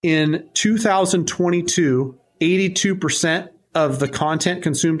in 2022, 82% of the content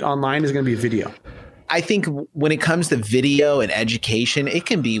consumed online is going to be video. I think when it comes to video and education, it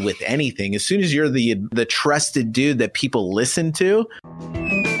can be with anything. As soon as you're the trusted dude that people listen to.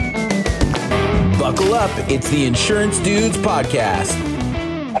 Buckle up. It's the Insurance Dudes Podcast.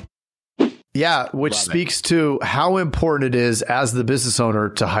 Yeah, which speaks to how important it is as the business owner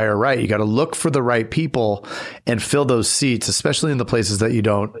to hire right. You got to look for the right people and fill those seats, especially in the places that you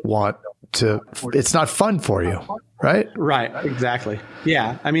don't want to. It's not fun for you, right? Right. Exactly.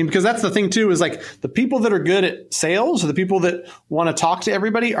 Yeah. I mean, because that's the thing too, is like the people that are good at sales or the people that want to talk to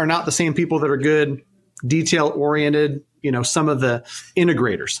everybody are not the same people that are good, detail oriented, some of the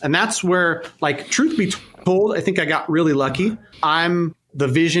integrators. And that's where, like, truth be told, I think I got really lucky. I'm the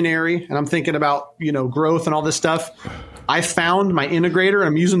visionary and I'm thinking about, growth and all this stuff. I found my integrator.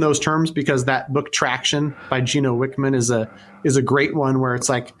 I'm using those terms because that book Traction by Gino Wickman is a great one where it's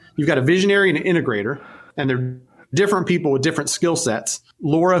like you've got a visionary and an integrator, and they're different people with different skill sets.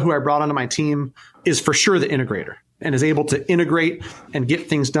 Laura, who I brought onto my team, is for sure the integrator and is able to integrate and get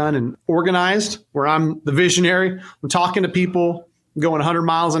things done and organized, where I'm the visionary. I'm talking to people, going 100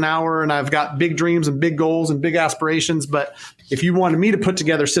 miles an hour, and I've got big dreams and big goals and big aspirations. But if you wanted me to put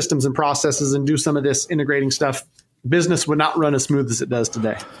together systems and processes and do some of this integrating stuff, business would not run as smooth as it does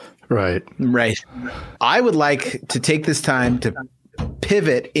today. Right. I would like to take this time to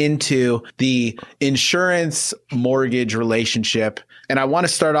pivot into the insurance mortgage relationship. And I want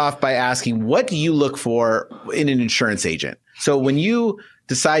to start off by asking, what do you look for in an insurance agent? So when you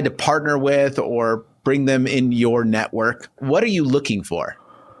decide to partner with or bring them in your network, what are you looking for?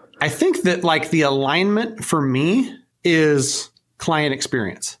 I think that the alignment for me is client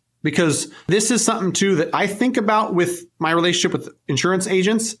experience, because this is something too that I think about with my relationship with insurance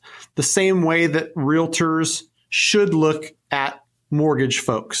agents, the same way that realtors should look at mortgage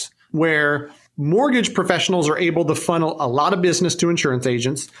folks, where mortgage professionals are able to funnel a lot of business to insurance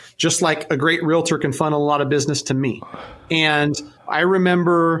agents, just like a great realtor can funnel a lot of business to me. And I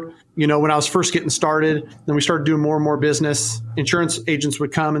remember, when I was first getting started, then we started doing more and more business, insurance agents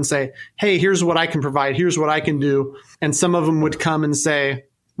would come and say, hey, here's what I can provide. Here's what I can do. And some of them would come and say,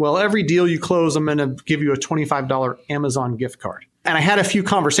 well, every deal you close, I'm going to give you a $25 Amazon gift card. And I had a few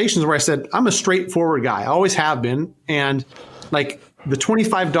conversations where I said, I'm a straightforward guy. I always have been. And the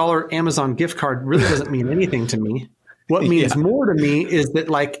 $25 Amazon gift card really doesn't mean anything to me. What means more to me is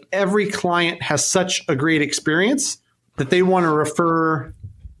that every client has such a great experience that they want to refer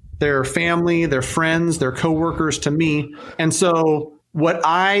their family, their friends, their coworkers to me. And so what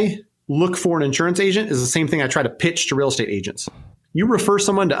I look for in an insurance agent is the same thing I try to pitch to real estate agents. You refer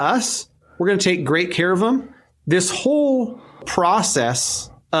someone to us, we're going to take great care of them. This whole process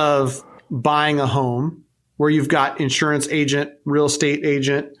of buying a home, where you've got insurance agent, real estate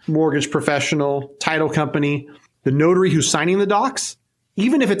agent, mortgage professional, title company, the notary who's signing the docs,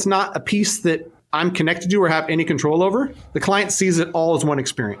 even if it's not a piece that I'm connected to or have any control over, the client sees it all as one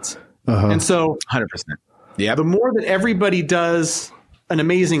experience. And so 100%. Yeah. The more that everybody does an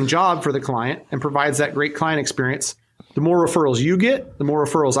amazing job for the client and provides that great client experience, the more referrals you get, the more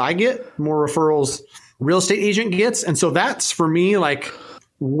referrals I get, the more referrals real estate agent gets. And so that's for me,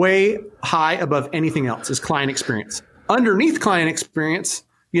 way high above anything else is client experience. Underneath client experience,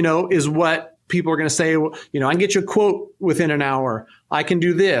 is what people are going to say, I can get you a quote within an hour. I can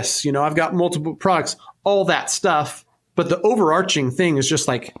do this, I've got multiple products, all that stuff. But the overarching thing is just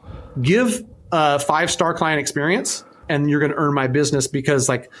give a 5-star client experience and you're going to earn my business, because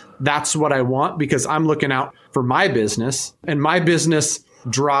that's what I want, because I'm looking out for my business, and my business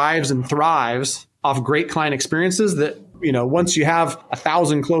drives and thrives off great client experiences that, once you have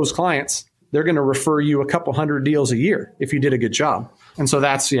 1,000 closed clients, they're going to refer you a couple hundred deals a year if you did a good job. And so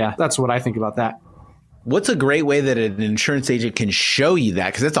that's what I think about that. What's a great way that an insurance agent can show you that?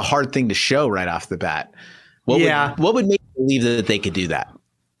 Because that's a hard thing to show right off the bat. What would make you believe that they could do that?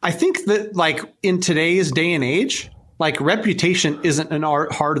 I think that in today's day and age, reputation isn't an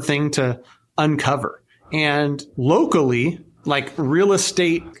hard thing to uncover. And locally, real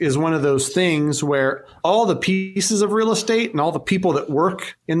estate is one of those things where all the pieces of real estate and all the people that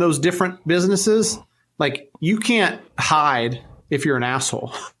work in those different businesses, you can't hide if you're an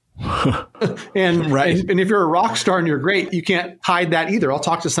asshole. and if you're a rock star and you're great, you can't hide that either. I'll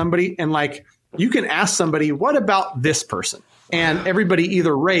talk to somebody and you can ask somebody, what about this person? And everybody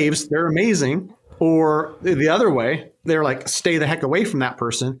either raves, they're amazing, or the other way, they're stay the heck away from that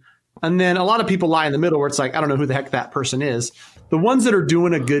person. And then a lot of people lie in the middle where it's I don't know who the heck that person is. The ones that are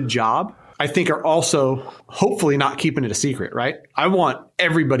doing a good job, I think are also hopefully not keeping it a secret, right? I want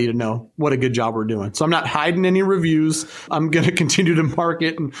everybody to know what a good job we're doing. So I'm not hiding any reviews. I'm going to continue to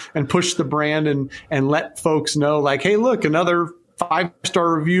market and push the brand and let folks know like, hey, look, another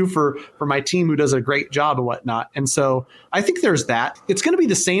 5-star review for my team who does a great job and whatnot. And so I think there's that. It's going to be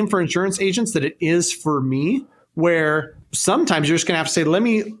the same for insurance agents that it is for me, where sometimes you're just going to have to say,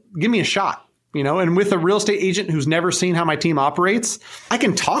 give me a shot. And with a real estate agent who's never seen how my team operates, I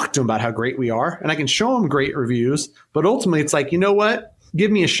can talk to them about how great we are and I can show them great reviews. But ultimately, it's like, you know what? Give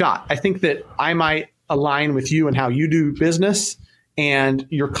me a shot. I think that I might align with you and how you do business, and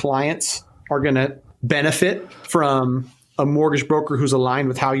your clients are going to benefit from a mortgage broker who's aligned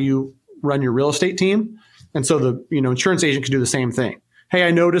with how you run your real estate team. And so the insurance agent can do the same thing. Hey,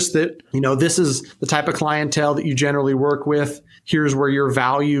 I noticed that, this is the type of clientele that you generally work with. Here's where your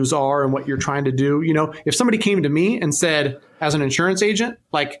values are and what you're trying to do. If somebody came to me and said, as an insurance agent,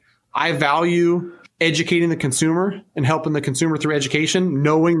 like, I value educating the consumer and helping the consumer through education,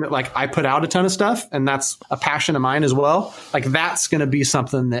 knowing that like I put out a ton of stuff and that's a passion of mine as well. Like, that's going to be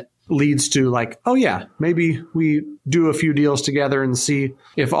something that leads to like, oh yeah, maybe we do a few deals together and see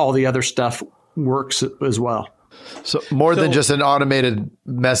if all the other stuff works as well. So more than just an automated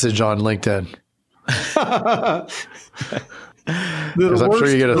message on LinkedIn. Because I'm sure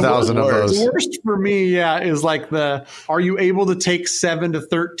you get 1,000 of those. The worst for me, is like are you able to take 7 to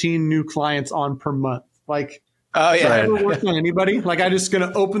 13 new clients on per month? Like, oh yeah, ever worked on anybody? Like, I'm just going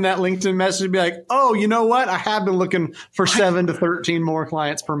to open that LinkedIn message and be like, oh, you know what? I have been looking for 7 to 13 more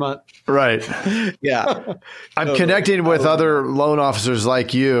clients per month. Right. Yeah. I'm connecting with other loan officers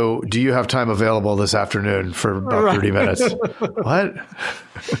like you. Do you have time available this afternoon for about 30 minutes? What?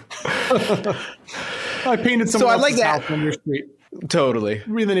 I painted someone else's house on your street. Totally.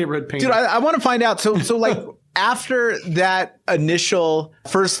 Read the neighborhood painting. Dude, I want to find out. So like after that initial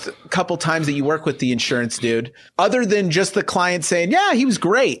first couple times that you work with the insurance dude, other than just the client saying, yeah, he was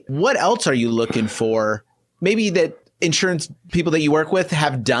great, what else are you looking for? Maybe that insurance people that you work with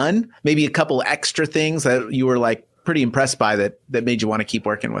have done, maybe a couple extra things that you were like pretty impressed by that made you want to keep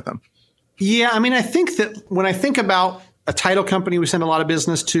working with them. Yeah. I mean, I think that when I think about a title company we send a lot of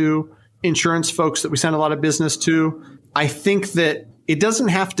business to, insurance folks that we send a lot of business to, I think that it doesn't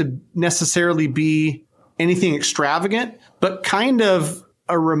have to necessarily be anything extravagant, but kind of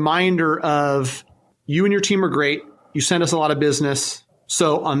a reminder of you and your team are great. You send us a lot of business.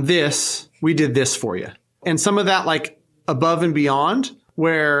 So on this, we did this for you. And some of that like above and beyond,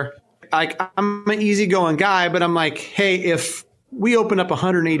 where like I'm an easygoing guy, but I'm like, hey, if we open up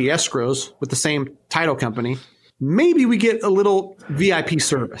 180 escrows with the same title company, maybe we get a little VIP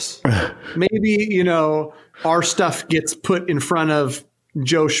service. Maybe, our stuff gets put in front of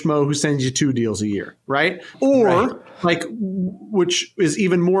Joe Schmo who sends you 2 deals a year, right? Or like, which is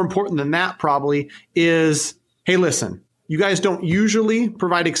even more important than that probably is, hey, listen, you guys don't usually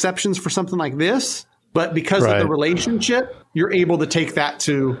provide exceptions for something like this, but because of the relationship, you're able to take that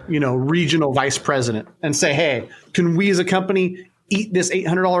to, regional vice president and say, hey, can we as a company eat this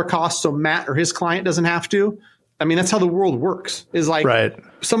 $800 cost so Matt or his client doesn't have to? I mean, that's how the world works. Is like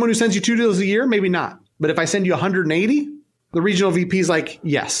someone who sends you 2 deals a year, maybe not. But if I send you 180, the regional VP is like,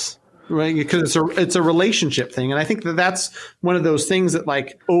 yes, right? Because it's a relationship thing. And I think that that's one of those things that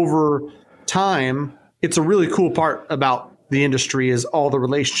like over time, it's a really cool part about the industry is all the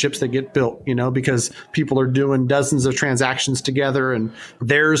relationships that get built, because people are doing dozens of transactions together. And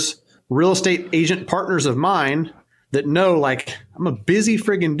there's real estate agent partners of mine that know like I'm a busy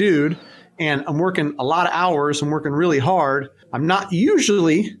friggin' dude. And I'm working a lot of hours. I'm working really hard. I'm not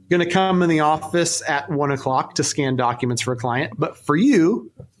usually going to come in the office at 1:00 to scan documents for a client, but for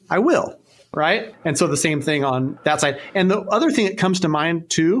you, I will. Right. And so the same thing on that side. And the other thing that comes to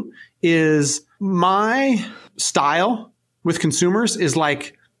mind too is my style with consumers is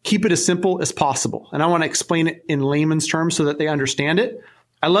like, keep it as simple as possible. And I want to explain it in layman's terms so that they understand it.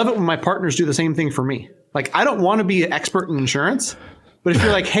 I love it when my partners do the same thing for me. Like, I don't want to be an expert in insurance. But if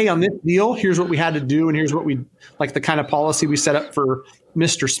you're like, hey, on this deal, here's what we had to do, and here's what we like the kind of policy we set up for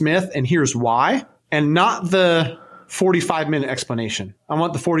Mr. Smith, and here's why, and not the 45-minute explanation. I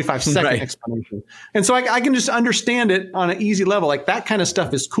want the 45-second explanation. And so I can just understand it on an easy level. Like that kind of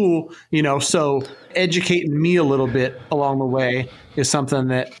stuff is cool, so educating me a little bit along the way is something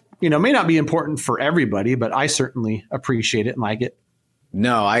that, may not be important for everybody, but I certainly appreciate it and like it.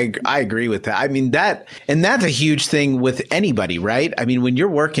 No, I agree with that. I mean, that's a huge thing with anybody, right? I mean, when you're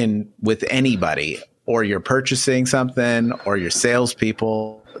working with anybody or you're purchasing something or your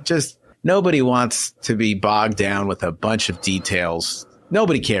salespeople, just nobody wants to be bogged down with a bunch of details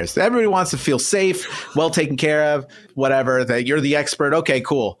Nobody cares. Everybody wants to feel safe, well taken care of, whatever, that you're the expert. Okay,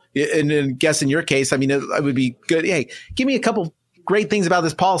 cool. And I guess in your case, I mean, it would be good. Hey, give me a couple great things about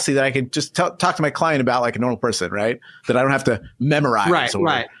this policy that I could just talk to my client about like a normal person, right? That I don't have to memorize.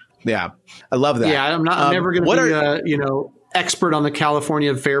 Right. Yeah. I love that. Yeah. I'm never going to be expert on the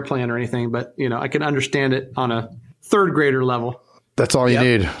California Fair Plan or anything, but I can understand it on a third grader level. That's all you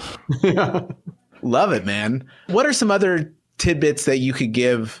need. Love it, man. What are some other tidbits that you could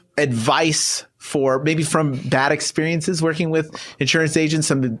give advice for, maybe from bad experiences working with insurance agents,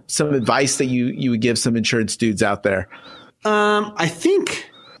 some advice that you would give some insurance dudes out there? I think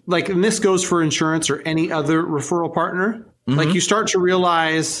and this goes for insurance or any other referral partner, you start to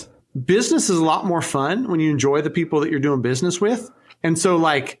realize business is a lot more fun when you enjoy the people that you're doing business with. And so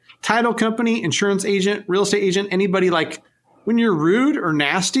title company, insurance agent, real estate agent, anybody when you're rude or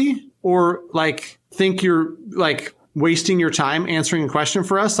nasty or think you're wasting your time answering a question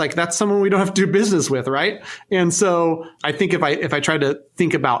for us, that's someone we don't have to do business with. Right. And so I think if I tried to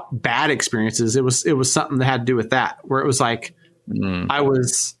think about bad experiences, it was something that had to do with that, where it was I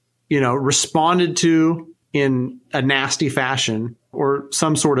was, responded to in a nasty fashion or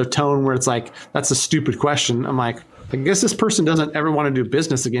some sort of tone where it's that's a stupid question. I'm I guess this person doesn't ever want to do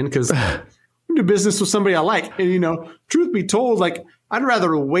business again because I do business with somebody I like. And, truth be told, I'd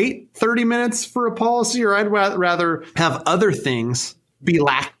rather wait 30 minutes for a policy, or I'd rather have other things be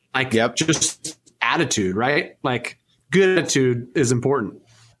lacking, just attitude, right? Good attitude is important.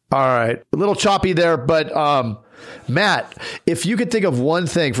 All right. A little choppy there, but Matt, if you could think of one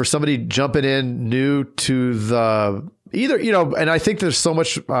thing for somebody jumping in new to the either, and I think there's so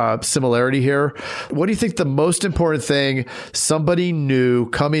much similarity here. What do you think the most important thing somebody new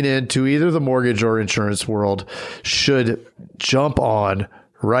coming into either the mortgage or insurance world should jump on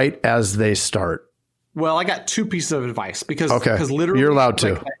right as they start? Well, I got two pieces of advice because literally you're allowed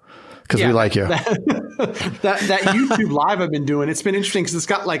to. Because we like you. That YouTube live I've been doing, it's been interesting because it's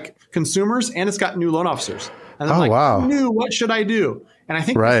got consumers and it's got new loan officers. And I'm wow. New, what should I do? And I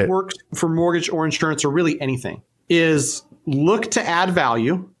think this works for mortgage or insurance or really anything, is look to add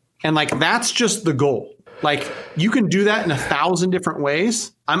value. And that's just the goal. You can do that in 1,000 different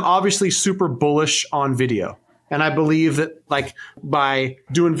ways. I'm obviously super bullish on video. And I believe that by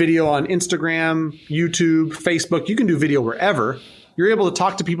doing video on Instagram, YouTube, Facebook, you can do video wherever. You're able to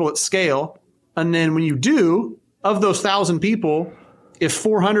talk to people at scale. And then when you do, of those 1,000 people, if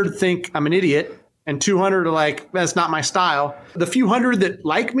 400 think I'm an idiot and 200 are that's not my style, the few hundred that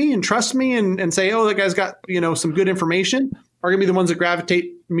like me and trust me and say, oh, that guy's got, some good information are going to be the ones that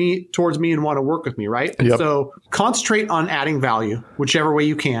gravitate towards me and want to work with me. Right. And so concentrate on adding value, whichever way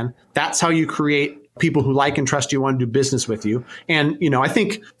you can. That's how you create people who like and trust you, want to do business with you. And, I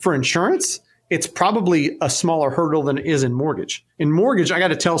think for insurance, it's probably a smaller hurdle than it is in mortgage. In mortgage, I got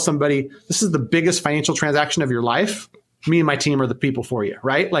to tell somebody, this is the biggest financial transaction of your life. Me and my team are the people for you,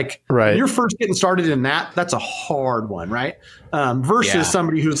 right? When you're first getting started in that's a hard one, right? Versus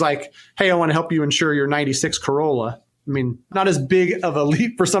somebody who's hey, I want to help you insure your 96 Corolla. I mean, not as big of a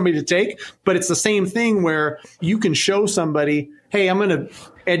leap for somebody to take, but it's the same thing where you can show somebody, hey, I'm going to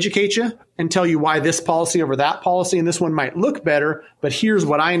educate you and tell you why this policy over that policy and this one might look better, but here's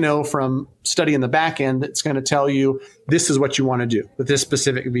what I know from studying the back end that's going to tell you this is what you want to do with this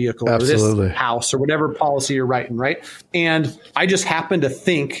specific vehicle or this house or whatever policy you're writing, right? And I just happen to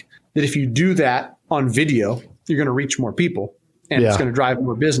think that if you do that on video, you're going to reach more people and it's going to drive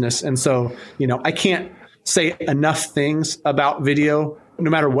more business. And so, I can't say enough things about video,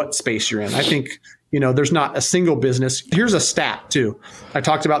 no matter what space you're in. I think, there's not a single business. Here's a stat too. I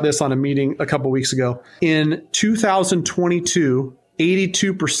talked about this on a meeting a couple weeks ago. In 2022,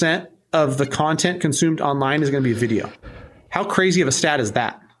 82% of the content consumed online is going to be video. How crazy of a stat is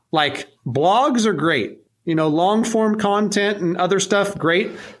that? Blogs are great. Long form content and other stuff,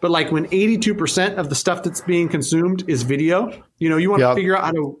 great. But when 82% of the stuff that's being consumed is video, you want to figure out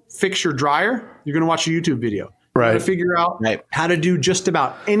how to fix your dryer, you're going to watch a YouTube video. Right. To figure out how to do just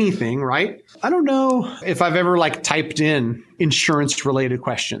about anything, right? I don't know if I've ever typed in insurance related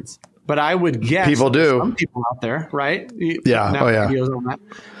questions, but I would guess people do. Some people out there, right? Yeah. Videos on that.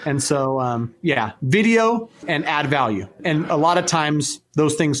 And so, video and add value. And a lot of times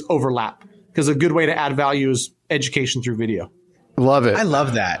those things overlap because a good way to add value is education through video. Love it. I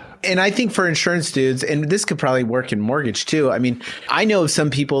love that. And I think for insurance dudes, and this could probably work in mortgage too. I mean, I know of some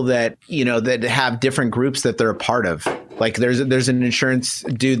people that, that have different groups that they're a part of. There's an insurance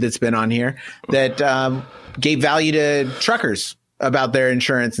dude that's been on here that gave value to truckers about their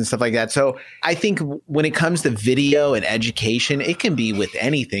insurance and stuff like that. So I think when it comes to video and education, it can be with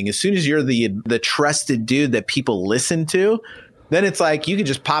anything. As soon as you're the trusted dude that people listen to, then it's like you could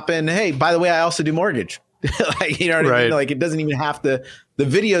just pop in, hey, by the way, I also do mortgage. Like, you know what I mean? Like, it doesn't even have to, the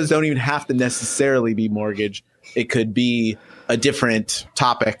videos don't even have to necessarily be mortgage. It could be a different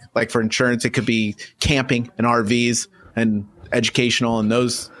topic. Like for insurance, it could be camping and RVs and educational and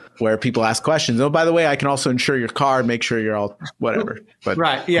those where people ask questions. Oh, by the way, I can also insure your car, make sure you're all whatever. But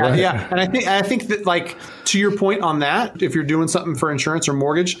right. Yeah. Yeah. And I think that, like, to your point on that, if you're doing something for insurance or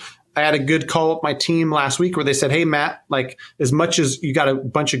mortgage, I had a good call with my team last week where they said, hey, Matt, like, as much as you got a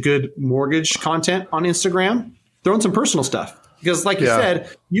bunch of good mortgage content on Instagram, throw in some personal stuff. Because like you said,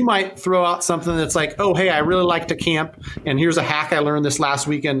 you might throw out something that's like, oh, hey, I really like to camp. And here's a hack I learned this last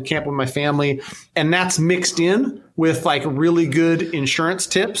weekend, camp with my family. And that's mixed in with like really good insurance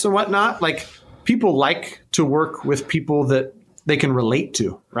tips and whatnot. Like, people like to work with people that they can relate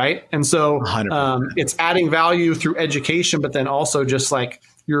to. Right. And so it's adding value through education, but then also just like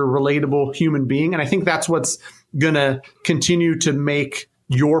you're a relatable human being. And I think that's what's going to continue to make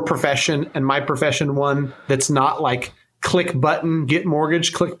your profession and my profession one that's not like, click button, get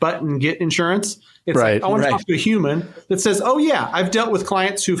mortgage, click button, get insurance. It's like, I want to talk to a human that says, oh yeah, I've dealt with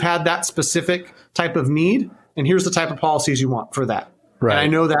clients who've had that specific type of need. And here's the type of policies you want for that. Right. And I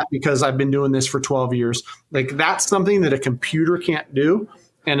know that because I've been doing this for 12 years. Like, that's something that a computer can't do.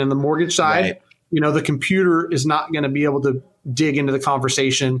 And in the mortgage side, you know, the computer is not going to be able to dig into the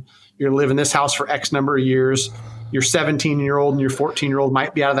conversation. You're living in this house for X number of years. Your 17-year-old and your 14-year-old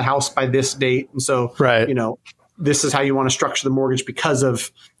might be out of the house by this date. And so, you know, this is how you want to structure the mortgage because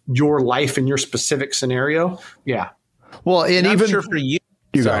of your life and your specific scenario. Yeah. Well, and even I'm sure for you,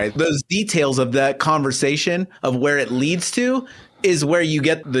 those details of that conversation of where it leads to is where you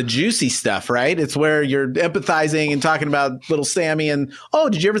get the juicy stuff, right? It's where you're empathizing and talking about little Sammy and, oh,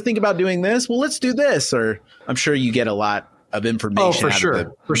 did you ever think about doing this? Well, let's do this. Or I'm sure you get a lot of information. Oh,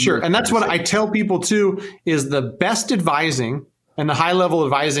 for sure. And that's what I tell people too, is the best advising and the high level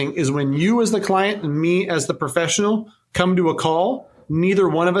advising is when you as the client and me as the professional come to a call, neither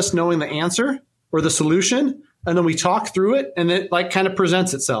one of us knowing the answer or the solution. And then we talk through it and it like kind of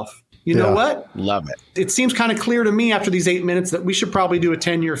presents itself. You know what? Love it. It seems kind of clear to me after these 8 minutes that we should probably do a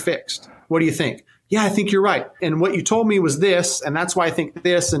 10-year fixed. What do you think? Yeah, I think you're right. And what you told me was this, and that's why I think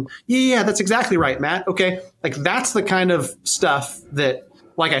this. And yeah, that's exactly right, Matt. Okay. Like, that's the kind of stuff that,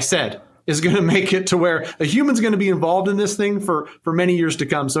 like I said, is going to make it to where a human's going to be involved in this thing for many years to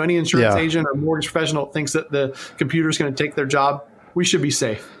come. So any insurance agent or mortgage professional thinks that the computer is going to take their job, we should be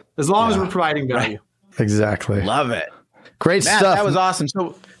safe as long as we're providing value. Exactly. Love it. Great Matt, stuff. That was awesome.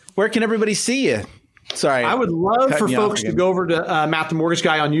 So where can everybody see you? Sorry. I would love for folks to go over to Matt the Mortgage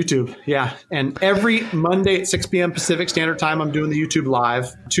Guy on YouTube. Yeah. And every Monday at 6 p.m. Pacific Standard Time, I'm doing the YouTube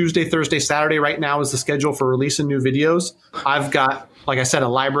live. Tuesday, Thursday, Saturday right now is the schedule for releasing new videos. I've got, like I said, a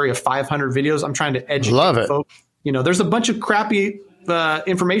library of 500 videos. I'm trying to educate folks. You know, there's a bunch of crappy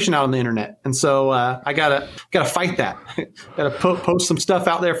information out on the internet. And so I gotta fight that. Gotta post some stuff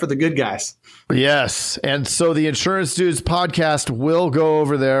out there for the good guys. Yes. And so the Insurance Dudes podcast will go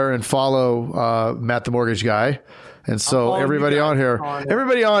over there and follow Matt the Mortgage Guy. And so everybody on here,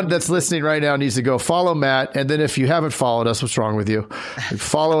 everybody on that's listening right now needs to go follow Matt. And then if you haven't followed us, what's wrong with you?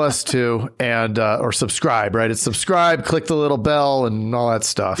 Follow us too, and or subscribe, right? It's subscribe, click the little bell and all that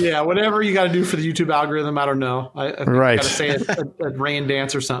stuff. Yeah, whatever you got to do for the YouTube algorithm, I don't know. I think I got to say a rain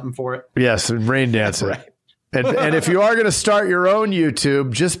dance or something for it. Yes, rain dance. Right. And if you are going to start your own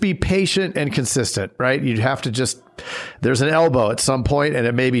YouTube, just be patient and consistent, right? You'd have to there's an elbow at some point, and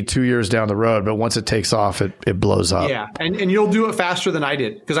it may be 2 years down the road, but once it takes off, it blows up. Yeah. And you'll do it faster than I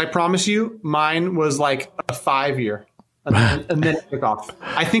did. Because I promise you, mine was like a 5-year and then it took off.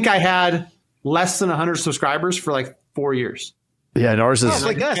 I think I had less than 100 subscribers for like 4 years. Yeah, and ours is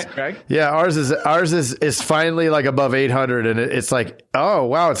like us, Greg. Yeah, ours is finally like above 800, and it's like, oh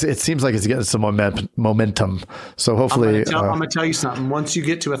wow, it seems like it's getting some momentum. So hopefully, I'm gonna tell you something. Once you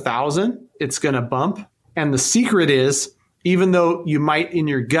get to 1,000, it's gonna bump. And the secret is, even though you might in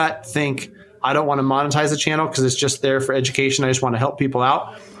your gut think, I don't want to monetize the channel because it's just there for education, I just want to help people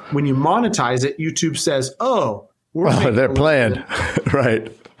out. When you monetize it, YouTube says, oh, they're playing, right?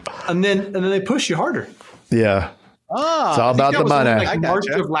 And then they push you harder. Yeah. Oh, it's all about the money. Like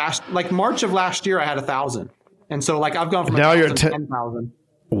March of last year, I had 1,000, and so like I've gone from now 1,000 to 10,000.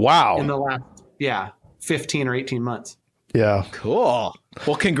 Wow! In the last 15 or 18 months. Yeah, cool.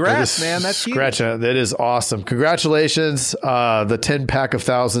 Well, congrats, man. That's huge. That is awesome. Congratulations. The 10 pack of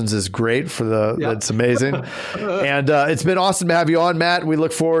thousands is great that's amazing. And it's been awesome to have you on, Matt. We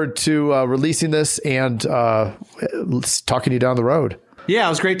look forward to releasing this and talking to you down the road. Yeah, it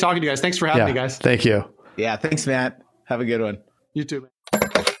was great talking to you guys. Thanks for having me, guys. Thank you. Yeah, thanks, Matt. Have a good one. You too.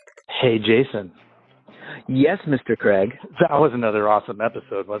 Hey, Jason. Yes, Mr. Craig. That was another awesome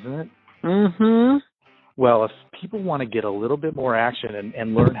episode, wasn't it? Mm-hmm. Well, if people want to get a little bit more action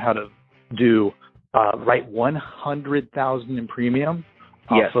and learn how to do write 100,000 in premium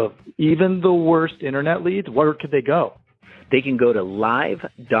Yes. off of even the worst internet leads, where could they go? They can go to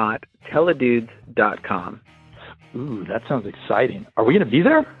live.teledudes.com. Ooh, that sounds exciting. Are we going to be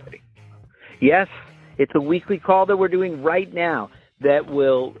there? Yes, it's a weekly call that we're doing right now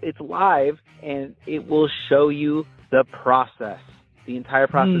it's live, and it will show you the process. The entire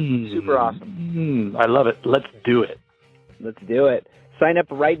process is super awesome. I love it. Let's do it. Let's do it. Sign up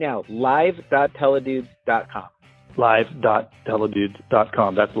right now, live.teledudes.com.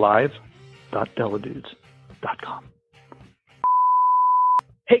 Live.teledudes.com. That's live.teledudes.com.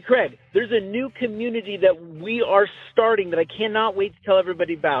 Hey, Craig, there's a new community that we are starting that I cannot wait to tell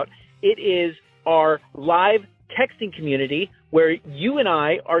everybody about. It is our live texting community where you and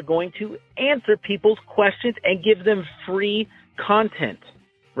I are going to answer people's questions and give them free content,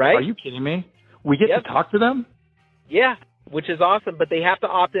 right? Are you kidding me? We get Yep. to talk to them? Yeah, which is awesome, but they have to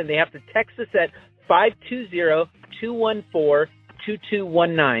opt in. They have to text us at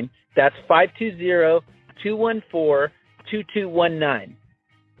 520-214-2219. That's 520-214-2219.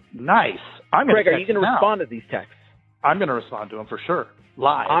 Nice. I'm going Craig, are you going to respond to these texts? I'm going to respond to them for sure.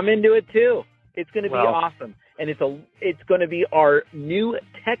 Live. I'm into it too. It's going to be Well- awesome. And it's going to be our new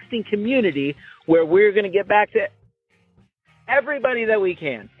texting community where we're going to get back to everybody that we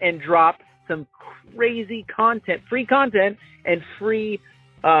can and drop some crazy content, free content, and free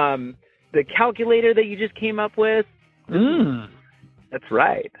the calculator that you just came up with. That's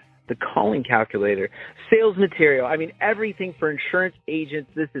right. The calling calculator, sales material. I mean, everything for insurance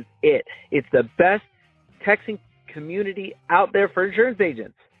agents. This is it. It's the best texting community out there for insurance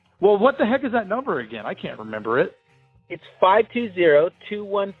agents. Well, what the heck is that number again? I can't remember it. It's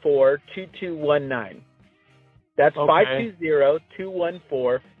 520-214-2219. That's Okay.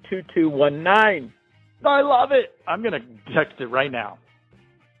 520-214-2219. I love it. I'm going to text it right now.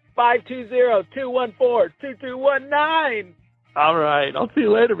 520-214-2219. All right. I'll see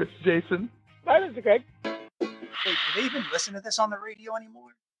you later, Mr. Jason. Bye, Mr. Craig. Wait, do they even listen to this on the radio anymore?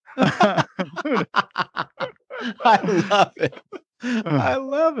 I love it. I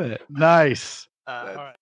love it. Nice. All right.